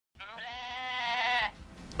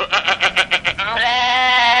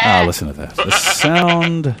Listen to that. The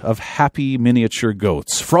sound of happy miniature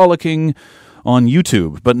goats frolicking on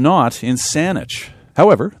YouTube, but not in Saanich.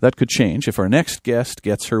 However, that could change if our next guest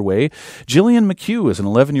gets her way. Jillian McCue is an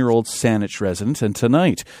 11-year-old Saanich resident, and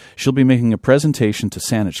tonight she'll be making a presentation to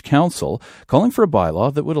Saanich Council calling for a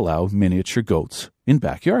bylaw that would allow miniature goats in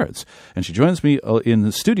backyards. And she joins me in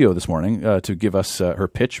the studio this morning to give us her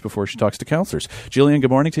pitch before she talks to councillors. Jillian,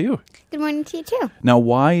 good morning to you. Good morning to you, too. Now,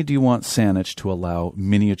 why do you want Saanich to allow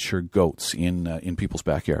miniature goats in people's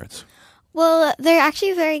backyards? Well, they're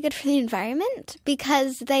actually very good for the environment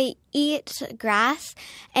because they eat grass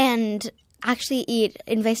and actually eat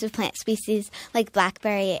invasive plant species like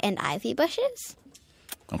blackberry and ivy bushes.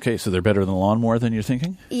 Okay, so they're better than a lawnmower than you're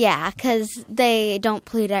thinking? Yeah, because they don't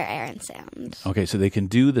pollute our air and sound. Okay, so they can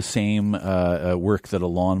do the same work that a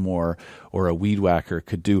lawnmower or a weed whacker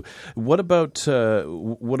could do. What about the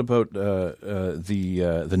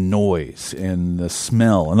noise and the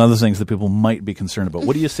smell and other things that people might be concerned about?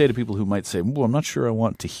 What do you say to people who might say, "Well, I'm not sure I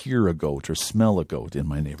want to hear a goat or smell a goat in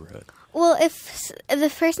my neighborhood"? Well, if the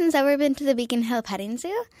person's ever been to the Beacon Hill Petting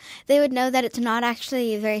Zoo, they would know that it's not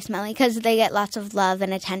actually very smelly because they get lots of love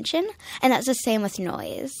and attention, and that's the same with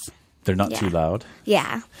noise. They're not too loud?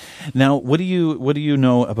 Yeah. Now, what do you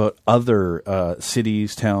know about other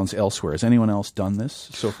cities, towns elsewhere? Has anyone else done this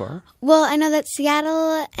so far? Well, I know that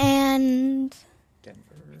Seattle and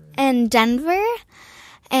Denver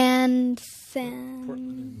and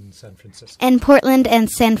Portland and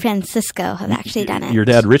San Francisco have actually done it. Your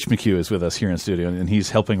dad, Rich McCue, is with us here in studio, and he's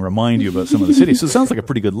helping remind you about some of the cities. So it sounds like a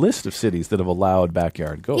pretty good list of cities that have allowed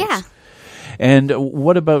backyard goats. Yeah. And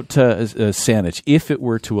what about Saanich? If it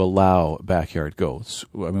were to allow backyard goats,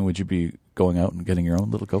 I mean, would you be going out and getting your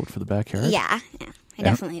own little goat for the backyard? Yeah, I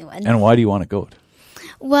definitely would. And why do you want a goat?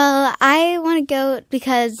 Well, I want a goat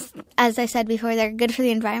because, as I said before, they're good for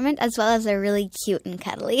the environment as well as they're really cute and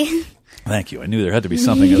cuddly. Thank you. I knew there had to be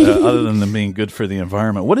something other than them being good for the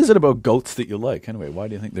environment. What is it about goats that you like? Anyway, why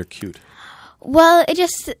do you think they're cute? Well, it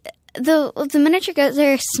just... The miniature goats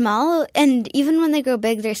are small, and even when they grow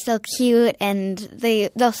big, they're still cute, and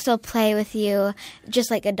they'll still play with you just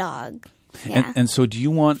like a dog. Yeah. And so do you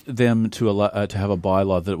want them to allow, to have a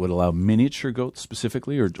bylaw that would allow miniature goats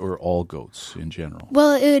specifically or all goats in general?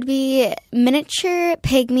 Well, it would be miniature,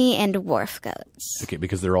 pygmy, and dwarf goats. Okay,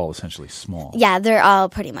 because they're all essentially small. Yeah, they're all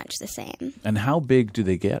pretty much the same. And how big do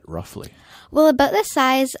they get, roughly? Well, about the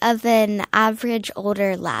size of an average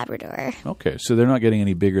older Labrador. Okay, so they're not getting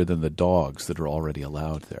any bigger than the dogs that are already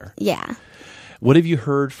allowed there. Yeah. What have you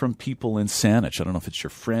heard from people in Saanich? I don't know if it's your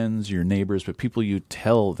friends, your neighbors, but people you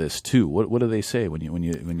tell this to. What do they say when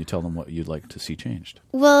you tell them what you'd like to see changed?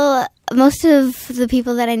 Well, most of the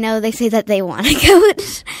people that I know, they say that they want a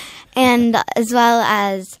goat, and as well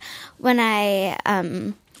as when I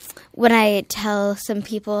tell some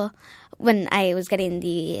people when I was getting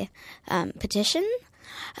the petition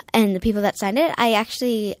and the people that signed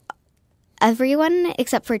it, everyone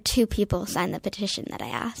except for 2 people signed the petition that I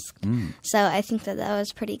asked. So I think that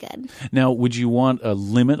was pretty good. Now, would you want a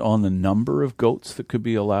limit on the number of goats that could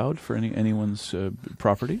be allowed for anyone's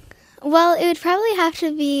property? Well, it would probably have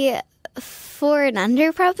to be 4 and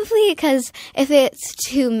under, probably, because if it's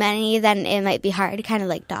too many, then it might be hard, kind of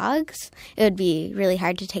like dogs. It would be really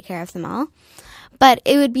hard to take care of them all. But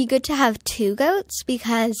it would be good to have 2 goats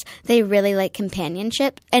because they really like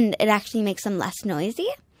companionship, and it actually makes them less noisy.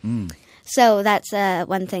 So that's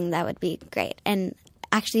one thing that would be great. And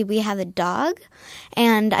actually, we have a dog,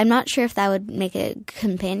 and I'm not sure if that would make a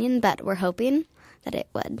companion, but we're hoping that it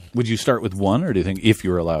would. Would you start with 1, or do you think if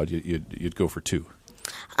you were allowed, you'd go for 2?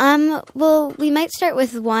 Well, we might start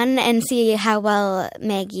with 1 and see how well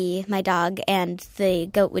Maggie, my dog, and the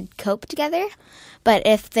goat would cope together. But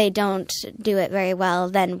if they don't do it very well,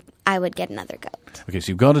 then I would get another goat. Okay,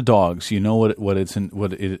 so you've got a dog, so you know what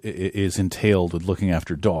it is entailed with looking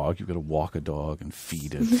after a dog. You've got to walk a dog and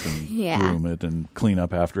feed it and groom it and clean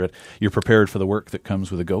up after it. You're prepared for the work that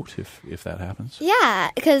comes with a goat if that happens?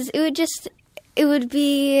 Yeah, because it would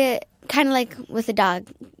be kind of like with a dog.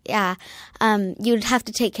 Yeah, you'd have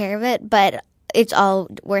to take care of it, but it's all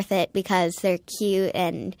worth it because they're cute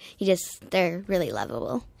and they're really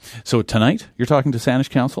lovable. So tonight, you're talking to Saanich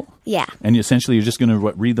Council? Yeah. And essentially you're just going to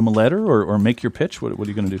read them a letter or make your pitch? What are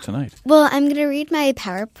you going to do tonight? Well, I'm going to read my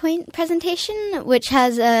PowerPoint presentation, which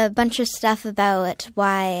has a bunch of stuff about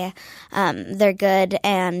why they're good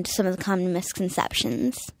and some of the common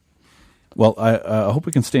misconceptions. Well, I hope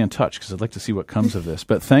we can stay in touch because I'd like to see what comes of this.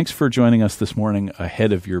 But thanks for joining us this morning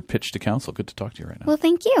ahead of your pitch to council. Good to talk to you right now. Well,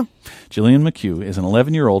 thank you. Jillian McCue is an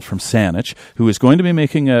 11-year-old from Saanich who is going to be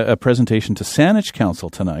making a presentation to Saanich Council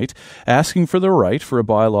tonight, asking for the right for a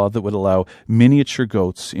bylaw that would allow miniature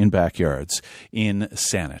goats in backyards in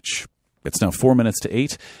Saanich. It's now 4 minutes to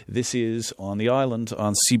 8. This is On the Island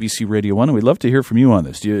on CBC Radio 1, and we'd love to hear from you on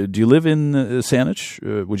this. Do you live in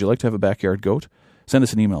Saanich? Would you like to have a backyard goat? Send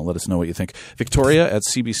us an email. Let us know what you think.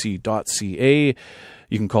 Victoria@cbc.ca.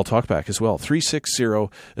 You can call Talkback as well,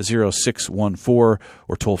 360-0614,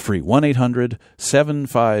 or toll free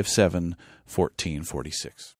 1-800-757-1446.